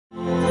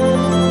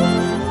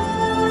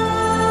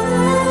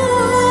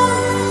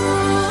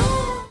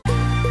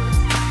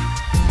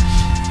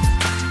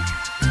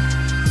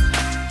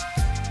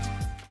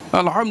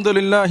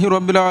Alhamdulillahi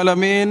Rabbil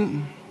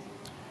Alameen.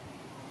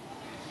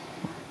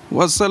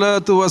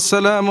 Wassalatu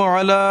wassalamu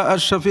ala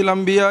ashrafil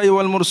anbiya'i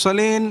wal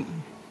mursaleen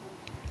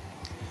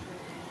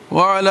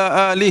wa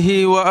ala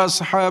alihi wa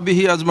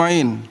ashabihi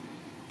ajma'in.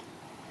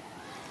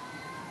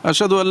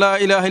 Ashhadu an la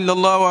ilaha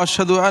illallah wa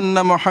ashhadu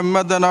anna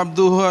Muhammadan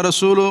abduhu wa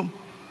rasuluh.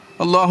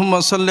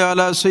 Allahumma salli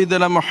ala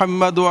sayyidina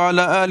Muhammad wa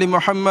ala ali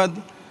Muhammad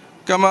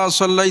kama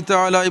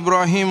sallaita ala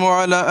Ibrahim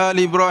wa ala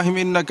ali Ibrahim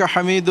innaka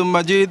Hamidum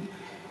Majid.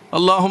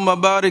 Allahumma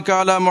barik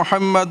ala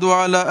Muhammad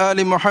wa ala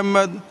ali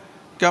Muhammad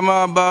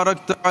kama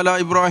barakta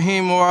ala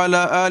Ibrahim wa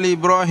ala ali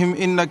Ibrahim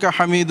innaka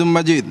Hamidum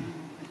Majid.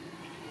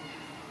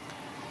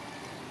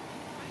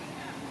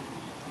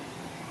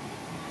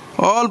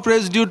 All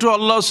praise due to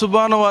Allah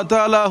subhanahu wa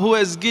ta'ala, who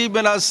has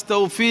given us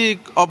tawfiq,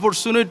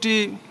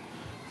 opportunity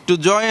to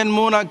join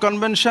Muna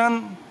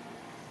convention.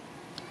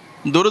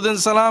 Durud and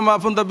salam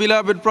upon the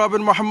beloved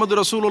Prophet Muhammad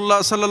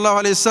Rasulullah sallallahu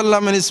alayhi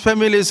wasallam and his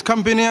family, his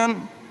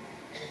companion.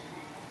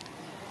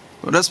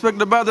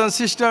 Respected brothers and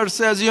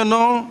sisters, as you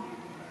know,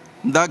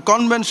 the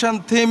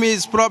convention theme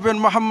is Prophet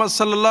Muhammad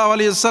sallallahu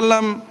alayhi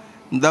wasallam,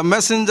 the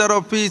messenger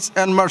of peace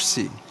and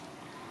mercy.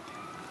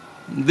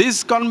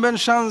 This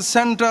convention's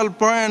central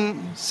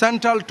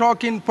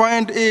talking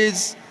point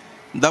is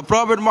the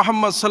Prophet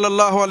Muhammad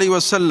sallallahu alayhi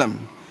wasallam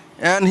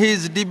and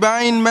his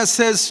divine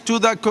message to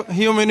the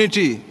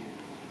humanity.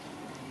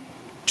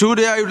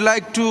 Today I would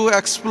like to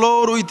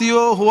explore with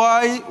you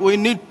why we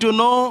need to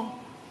know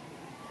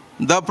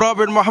the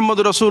Prophet Muhammad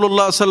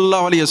Rasulullah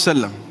sallallahu alayhi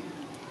wasallam.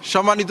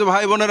 সম্মানিত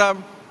ভাই বোনেরা,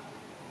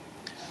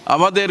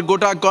 আমাদের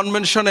গোটা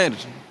কনভেনশনের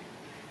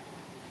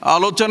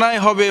আলোচনাই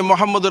হবে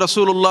মোহাম্মদ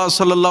রাসূলুল্লাহ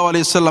সাল্লাল্লাহু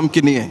আলাইহি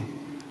সাল্লামকে নিয়ে।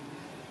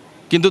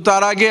 কিন্তু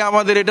তার আগে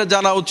আমাদের এটা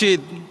জানা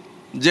উচিত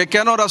যে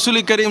কেন রাসূল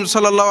করিম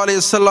সাল্লাল্লাহু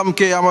আলাইহি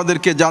সাল্লামকে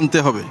আমাদেরকে জানতে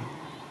হবে।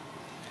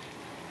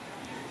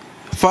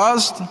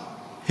 First,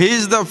 he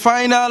is the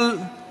final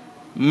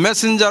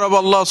messenger of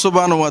Allah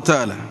subhanahu wa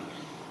ta'ala.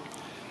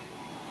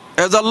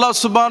 As Allah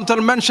subhanahu wa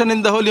ta'ala mentioned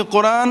in the Holy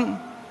Quran,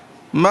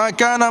 ما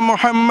كان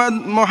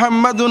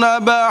محمد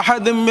أبا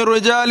أحد من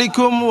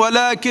رجالكم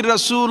ولكن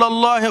رسول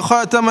الله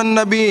خاتم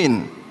النبيين.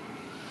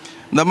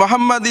 The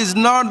Muhammad is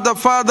not the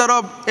father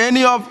of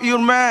any of your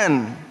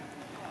men,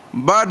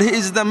 but he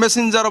is the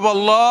messenger of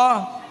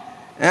Allah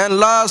and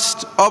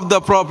last of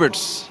the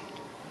prophets.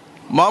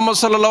 Muhammad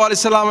sallallahu alaihi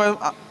wasallam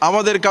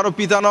আমাদের কারো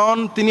পিতা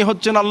নন, তিনি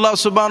হচ্ছেন আল্লাহ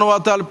সুবহানাহু ওয়া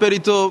তাআলার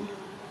প্রেরিত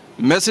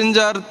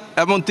Messenger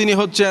এবং তিনি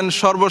হচ্ছেন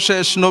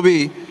সর্বশেষ নবী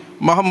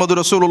মুহাম্মদ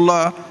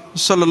রাসূলুল্লাহ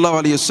sallallahu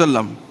alayhi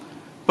wasallam.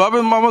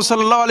 Prophet Muhammad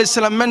sallallahu alayhi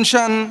wasallam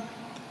mentioned,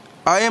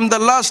 I am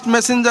the last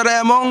messenger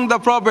among the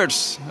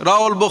prophets.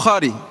 Rawal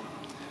Bukhari.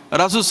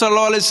 Rasul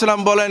sallallahu alayhi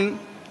wasallam বলেন,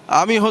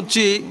 আমি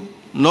হচ্ছি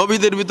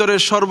নবীদের ভিতরে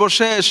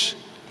সর্বশেষ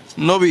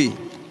নবী।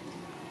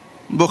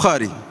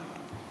 Bukhari.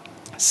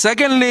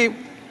 Secondly,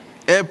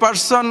 a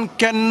person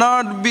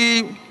cannot be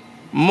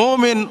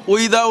mu'min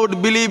without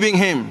believing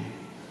him.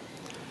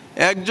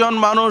 একজন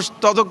মানুষ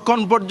ততক্ষণ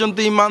পর্যন্ত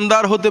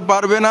ঈমানদার হতে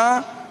পারবে না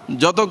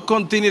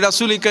যতক্ষণ তিনি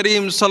রাসূল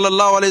করিম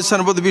সাল্লাল্লাহু আলাইহি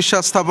ওয়াসাল্লামের প্রতি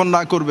বিশ্বাস স্থাপন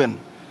না করবেন।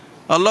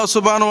 আল্লাহ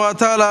সুবহানাহু ওয়া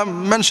তাআলা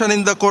mentioned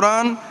in the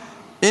Quran,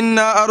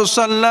 ইন্না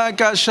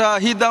আরসালনাকা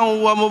শাহিদান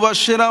ওয়া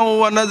মুবাশশিরান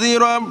ওয়া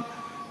নাযীরান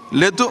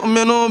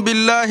লিতু'মিনু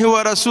বিল্লাহি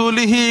ওয়া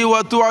রাসূলিহি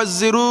ওয়া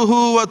তু'আজ্জিরুহু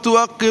ওয়া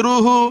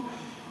তুওয়াক্কিরুহু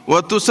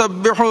ওয়া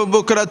তুসাব্বিহু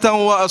বুকরাতান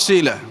ওয়া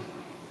আসীলা.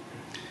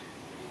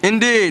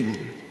 Indeed,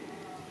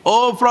 O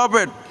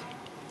Prophet,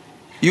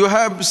 you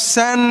have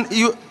sent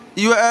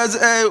you as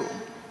a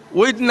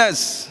witness,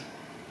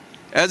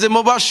 as a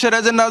mubashshir,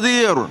 as a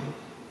nadhir.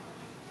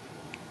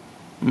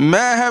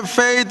 May have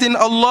faith in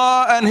Allah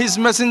and His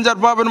Messenger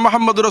Prophet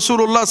Muhammad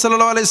Rasulullah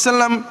sallallahu alaihi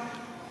wasallam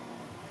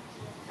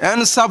and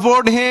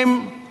support him,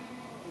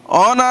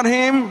 honor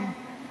him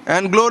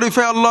and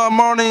glorify Allah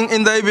morning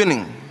in the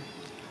evening.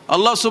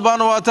 Allah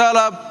subhanahu wa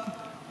ta'ala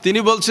তিনি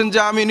বলছেন যে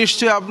আমি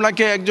নিশ্চয়ই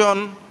আপনাকে একজন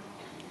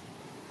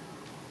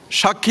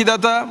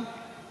সাক্ষীদাতা,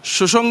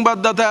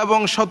 সুসংবাদদাতা এবং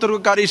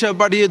সতর্ককারী হিসেবে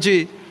পাঠিয়েছি।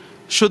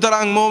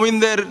 সুতরাং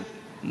মুমিনদের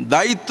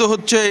দায়িত্ব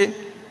হচ্ছে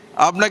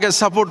আপনাকে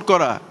সাপোর্ট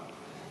করা,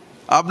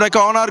 আপনাকে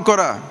অনার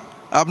করা,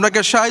 আপনাকে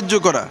সাহায্য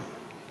করা।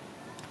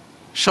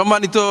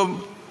 সম্মানিত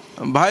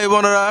ভাই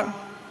বোনেরা,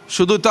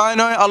 শুধু তাই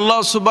নয়, আল্লাহ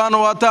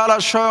সুবহানাহু ওয়া তাআলা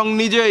স্বয়ং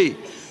নিজেই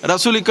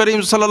রাসূল করিম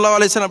সাল্লাল্লাহু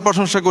আলাইহি ওয়াসাল্লাম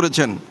প্রশংসা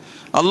করেছেন।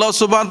 Allah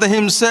subhanahu wa ta'ala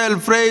himself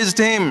praised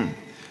him.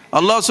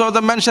 Allah subhanahu wa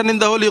ta'ala mentioned in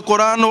the Holy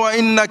Quran, wa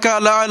innaka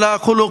la'ala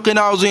khuluqin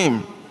azim.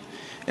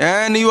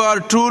 And you are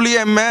truly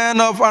a man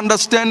of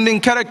understanding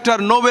character,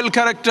 noble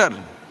character.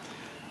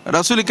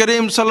 রাসূল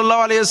করিম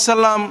সাল্লাল্লাহু আলাইহি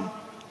ওয়াসাল্লাম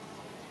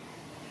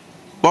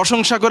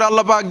প্রশংসা করে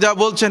আল্লাহ পাক যা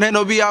বলছেন, হে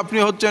নবী, আপনি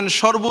হচ্ছেন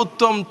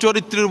সর্বোত্তম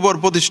চরিত্রের উপর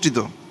প্রতিষ্ঠিত।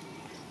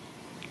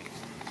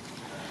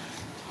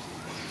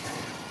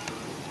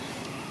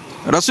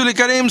 রাসূল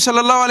করিম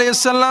সাল্লাল্লাহু আলাইহি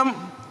ওয়াসাল্লাম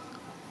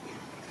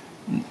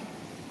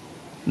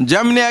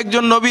যেমনি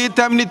একজন নবী,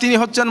 তেমনি তিনি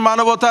হচ্ছেন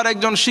মানবতার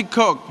একজন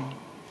শিক্ষক।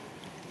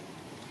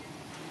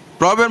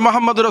 Prophet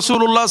Muhammad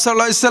Rasulullah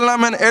sallallahu alaihi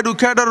wasallam, an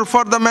educator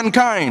for the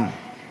mankind.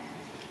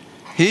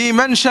 He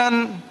mentioned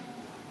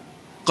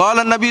قال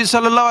النبي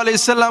صلى الله عليه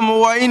وسلم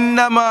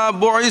وإنما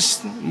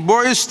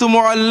بعثت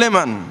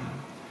معلما.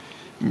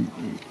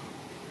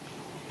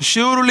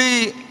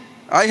 Surely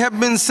I have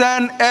been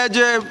sent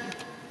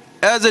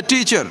as a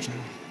teacher.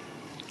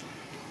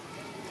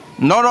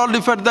 Not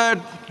only for that,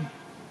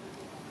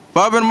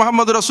 Prophet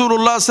Muhammad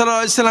Rasulullah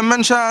sallallahu alaihi wasallam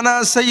mentioned,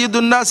 "Ana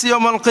sayyidun nasi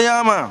yawm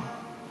al-qiyamah."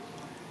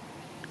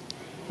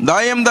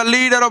 I am the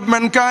leader of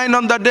mankind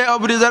on the day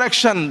of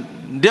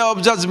resurrection, day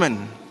of judgment.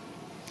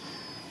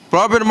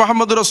 Prophet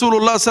Muhammad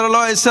Rasulullah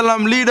sallallahu alaihi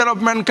wasallam, leader of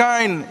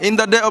mankind in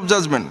the day of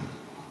judgment.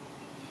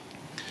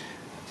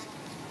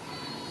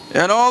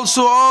 And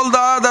also all the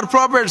other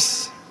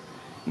prophets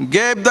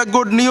gave the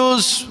good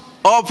news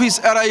of his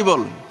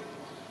arrival.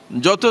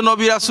 যত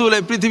নবী রাসূল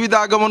এই পৃথিবীতে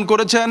আগমন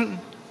করেছেন,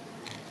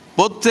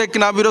 প্রত্যেক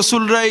নবী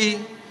রাসূলরাই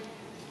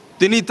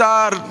তিনি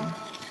তার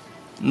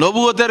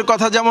নবুয়তের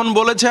কথা যেমন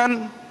বলেছেন,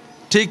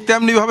 ঠিক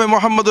তেমনি ভাবে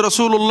মুহাম্মদ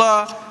রাসূলুল্লাহ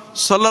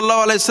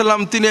সাল্লাল্লাহু আলাইহি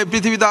সাল্লাম তিনি এই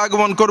পৃথিবীতে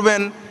আগমন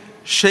করবেন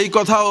সেই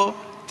কথাও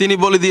তিনি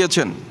বলে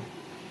দিয়েছেন।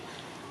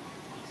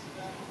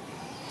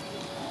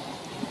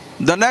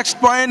 The next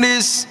point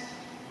is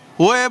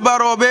whoever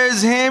obeys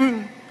him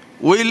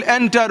will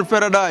enter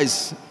paradise.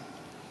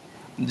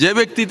 যে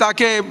ব্যক্তি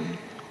তাকে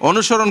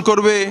অনুসরণ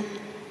করবে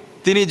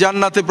তিনি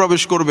জান্নাতে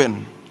প্রবেশ করবেন।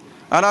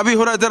 আর আবি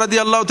হুরায়রা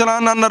রাদিয়াল্লাহু তাআলা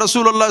আন্না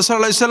রাসূলুল্লাহ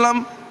সাল্লাল্লাহু আলাইহি সাল্লাম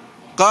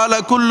قال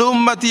كل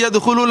امتي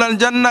يدخلون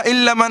الجنه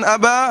الا من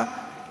ابى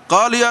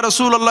قال يا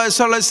رسول الله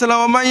صلى الله عليه وسلم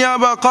ومن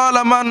يابى قال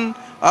من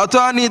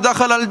اتاني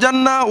دخل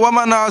الجنه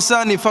ومن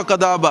عصاني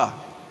فقد ابى.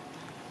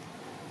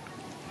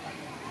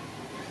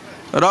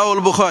 رواه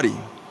البخاري.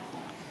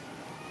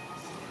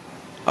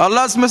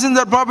 Allah's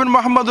messenger Prophet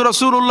Muhammad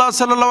Rasulullah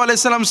sallallahu alaihi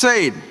wasallam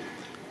said,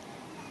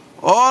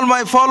 all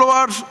my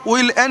followers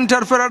will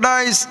enter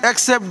paradise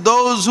except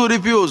those who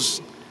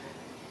refuse.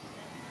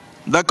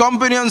 The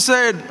companion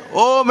said,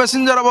 O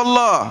messenger of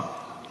Allah,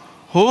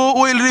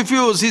 who will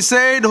refuse? He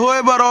said,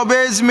 whoever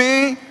obeys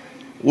me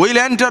will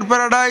enter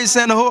paradise,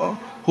 and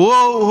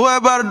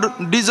whoever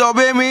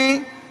disobey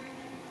me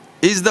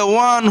is the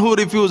one who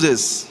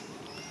refuses.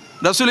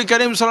 রাসূল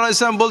করিম সাল্লাল্লাহু আলাইহি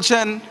ওয়াসাল্লাম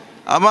বলছেন,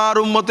 আমার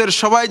উম্মতের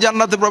সবাই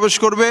জান্নাতে প্রবেশ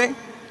করবে,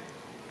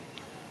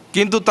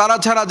 কিন্তু তারা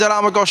ছাড়া যারা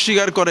আমাকে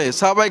অস্বীকার করে।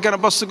 সাহাবায়ে কেরাম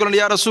প্রশ্ন করলেন,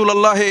 ইয়া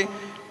রাসূলুল্লাহ,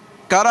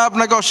 কারা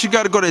আপনাকে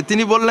অস্বীকার করে?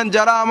 তিনি বললেন,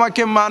 যারা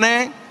আমাকে মানে,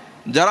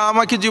 যারা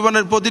আমাকে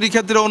জীবনের প্রতিটি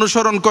ক্ষেত্রে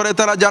অনুসরণ করে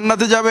তারা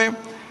জান্নাতে যাবে,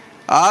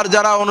 আর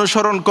যারা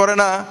অনুসরণ করে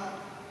না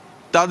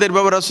তাদের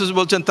ব্যাপারে রাসূল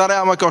বলছেন তারা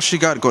আমাকে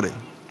অস্বীকার করে।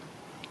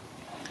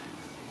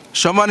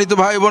 সম্মানিত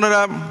ভাই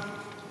বোনেরা,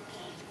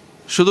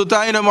 শুধু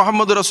তাই না,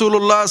 মুহাম্মদ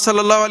রাসূলুল্লাহ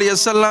সাল্লাল্লাহু আলাইহি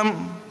ওয়াসাল্লাম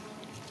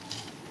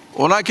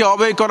ওনাকে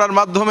অবেয় করার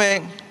মাধ্যমে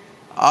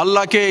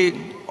আল্লাহকে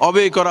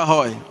অবেয় করা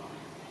হয়।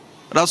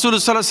 রাসূল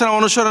সাল্লাল্লাহু আলাইহি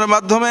ওয়াসাল্লাম অনুসরণের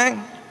মাধ্যমে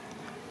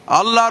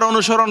আল্লাহর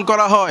অনুসরণ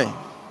করা হয়।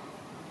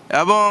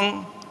 এবং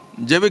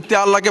যে ব্যক্তি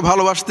আল্লাহকে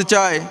ভালোবাসতে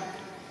চায়,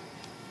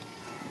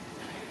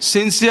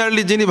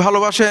 সিনসিয়ারলি যিনি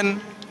ভালোবাসেন,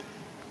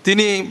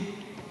 তিনি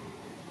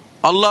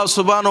আল্লাহ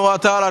সুবহানাহু ওয়া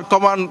তাআলার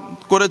কমান্ড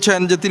করেছেন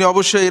যে তিনি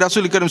অবশ্যই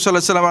রাসূল করিম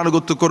সাল্লাল্লাহু আলাইহি ওয়াসাল্লামের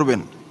আনুগত্য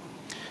করবেন।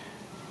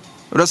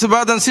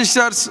 Brothers and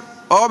sisters,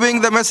 obeying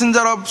the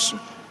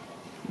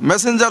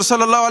Messenger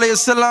sallallahu alayhi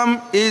wasallam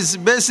is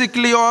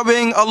basically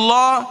obeying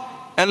Allah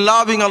and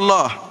loving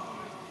Allah.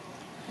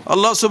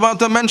 Allah subhanahu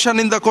wa ta'ala mentioned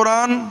in the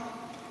Quran,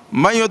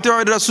 "Man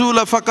yuti'ir rasul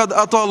faqad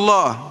ata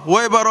Allah."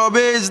 Whoever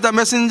obeys the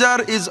messenger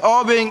is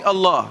obeying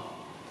Allah.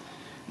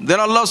 Then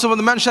Allah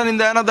subhanahu wa ta'ala mentioned in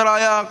the another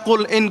ayah,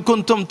 "Qul in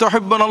kuntum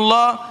tuhibbuna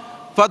Allah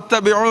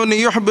fattabi'uni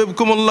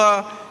yuhibbukum Allah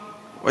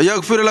wa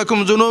yaghfir lakum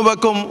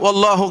dhunubakum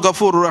wallahu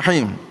ghafurur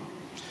rahim."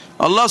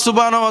 Allah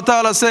subhanahu wa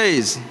ta'ala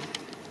says,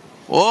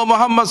 O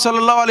Muhammad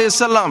sallallahu alayhi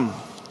wasallam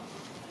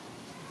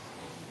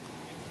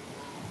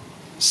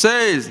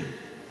says,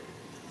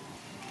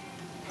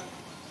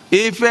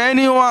 if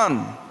anyone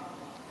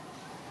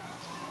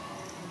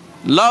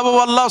love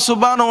Allah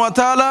subhanahu wa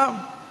ta'ala,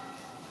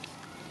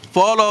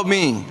 follow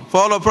me,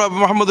 follow Prophet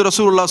Muhammad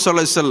Rasulullah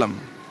sallallahu alayhi wasallam.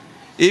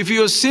 If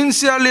you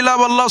sincerely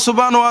love Allah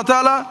subhanahu wa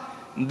ta'ala,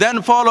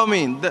 then follow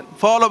me, then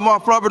follow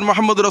Prophet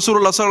Muhammad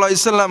Rasulullah sallallahu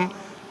alayhi wasallam.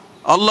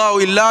 Allah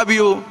will love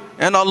you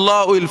and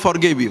Allah will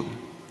forgive you.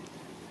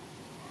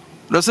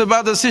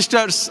 Brothers and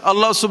sisters,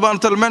 Allah subhanahu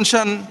wa ta'ala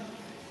mentioned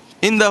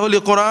in the Holy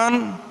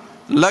Quran,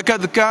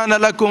 لَقَدْ كَانَ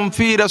لَكُمْ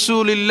فِي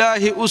رَسُولِ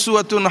اللَّهِ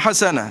أُسْوَةٌ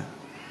حَسَنَةٌ.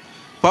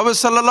 Prophet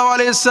sallallahu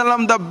alayhi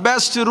wasallam, the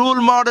best role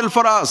model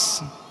for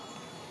us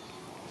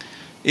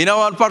in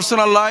our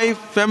personal life,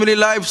 family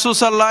life,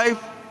 social life,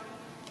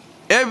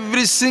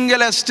 every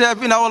single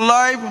step in our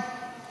life,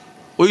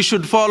 we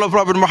should follow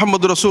Prophet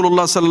Muhammad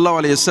Rasulullah sallallahu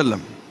alayhi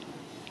wasallam.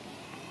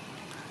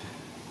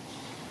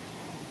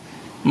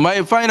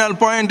 My final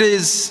point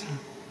is,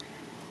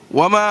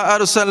 وَمَا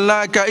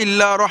أَرْسَلْنَاكَ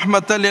إِلَّا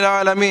رَحْمَةً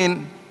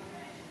لِلْعَالَمِينَ.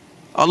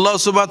 Allah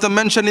subhanahu wa ta'ala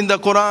mentioned in the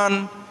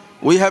Quran,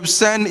 we have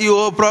sent you,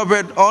 O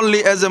Prophet,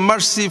 only as a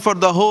mercy for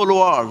the whole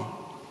world.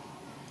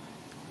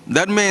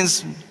 That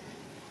means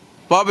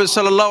Prophet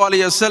sallallahu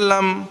alayhi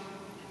wasallam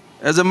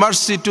as a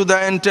mercy to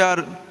the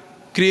entire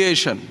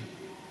creation.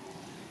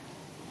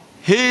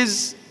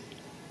 His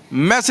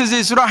message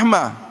is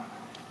rahmah,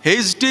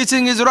 His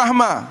teaching is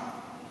rahmah.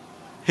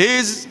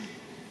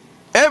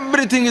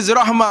 Everything is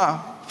rahmah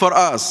for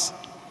us.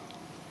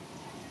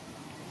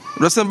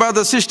 Brothers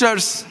and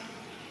sisters,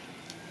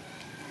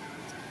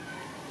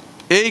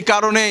 এই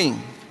কারণেই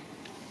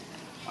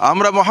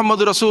আমরা মুহাম্মদ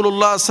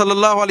রাসূলুল্লাহ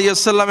সাল্লাল্লাহু আলাইহি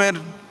ওয়াসাল্লামের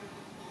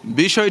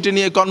বিষয়টি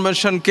নিয়ে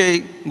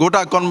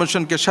গোটা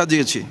কনভেনশনকে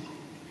সাজিয়েছি।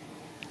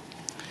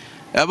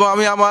 এবং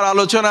আমি আমার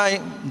আলোচনায়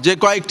যে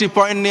কয়েকটি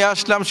পয়েন্ট নিয়ে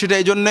আসলাম সেটা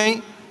এই জন্যেই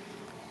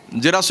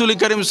যে রাসূল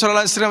করিম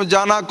সাল্লাল্লাহু আলাইহি ওয়াসাল্লাম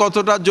জানা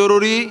কতটা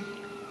জরুরি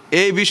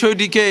এই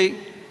বিষয়টিকে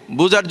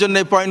বোঝার জন্য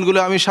এই পয়েন্টগুলো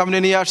আমি সামনে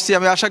নিয়ে আসছি।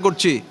 আমি আশা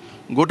করছি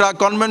গোটা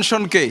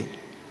কনভেনশনকে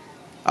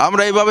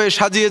আমরা এইভাবে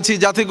সাজিয়েছি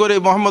যাতে করে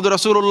মুহাম্মদ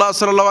রাসূলুল্লাহ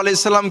সাল্লাল্লাহু আলাইহি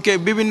সাল্লামকে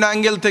বিভিন্ন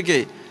অ্যাঙ্গেল থেকে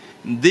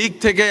দিক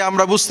থেকে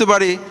আমরা বুঝতে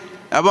পারি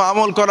এবং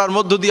আমল করার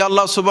মধ্য দিয়ে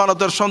আল্লাহ সুবহানাহু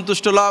ওয়া তাআলার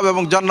সন্তুষ্ট লাভ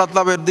এবং জান্নাত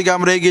লাভের দিকে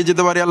আমরা এগিয়ে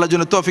যেতে পারি। আল্লাহর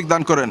জন্য তৌফিক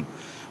দান করেন।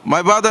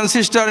 My brother and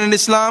sister in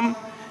Islam,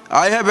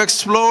 I have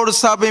explored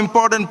some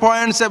important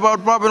points about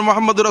Prophet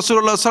Muhammad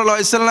Rasulullah sallallahu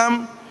alaihi wasallam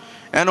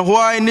and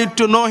why I need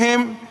to know him.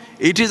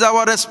 It is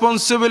our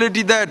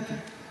responsibility that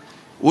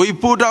we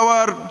put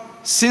our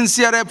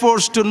sincere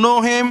efforts to know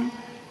him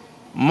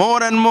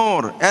more and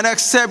more and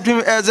accept him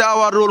as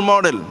our role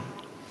model.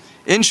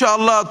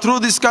 Inshallah, through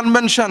this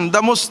convention,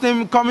 the Muslim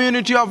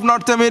community of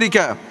North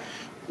America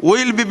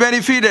will be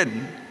benefited.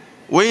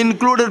 We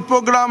included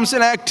programs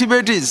and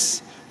activities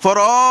for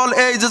all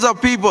ages of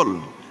people.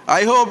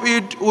 I hope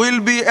it will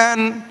be an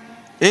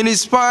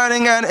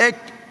inspiring and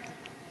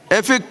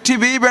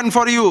effective event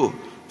for you,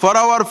 for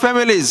our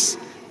families,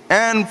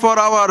 and for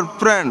our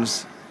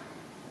friends.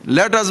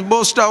 Let us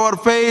boost our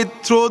faith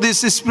through this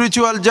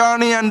spiritual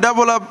journey and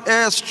develop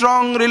a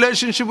strong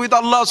relationship with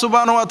Allah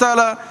subhanahu wa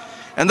ta'ala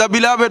and the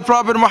beloved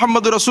Prophet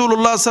Muhammad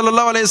Rasulullah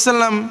sallallahu alaihi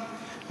wasallam.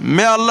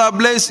 May Allah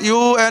bless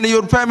you and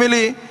your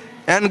family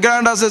and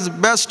grant us his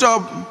best of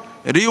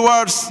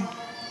rewards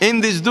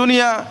in this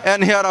dunya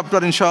and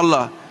hereafter,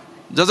 inshallah.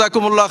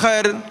 Jazakumullah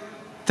khair.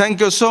 Thank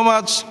you so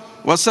much.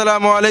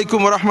 Wassalamu alaikum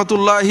wa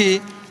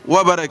rahmatullahi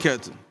wa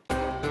barakatuh.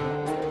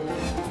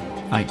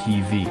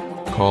 ITV,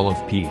 Call of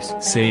Peace,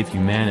 Save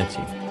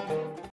Humanity.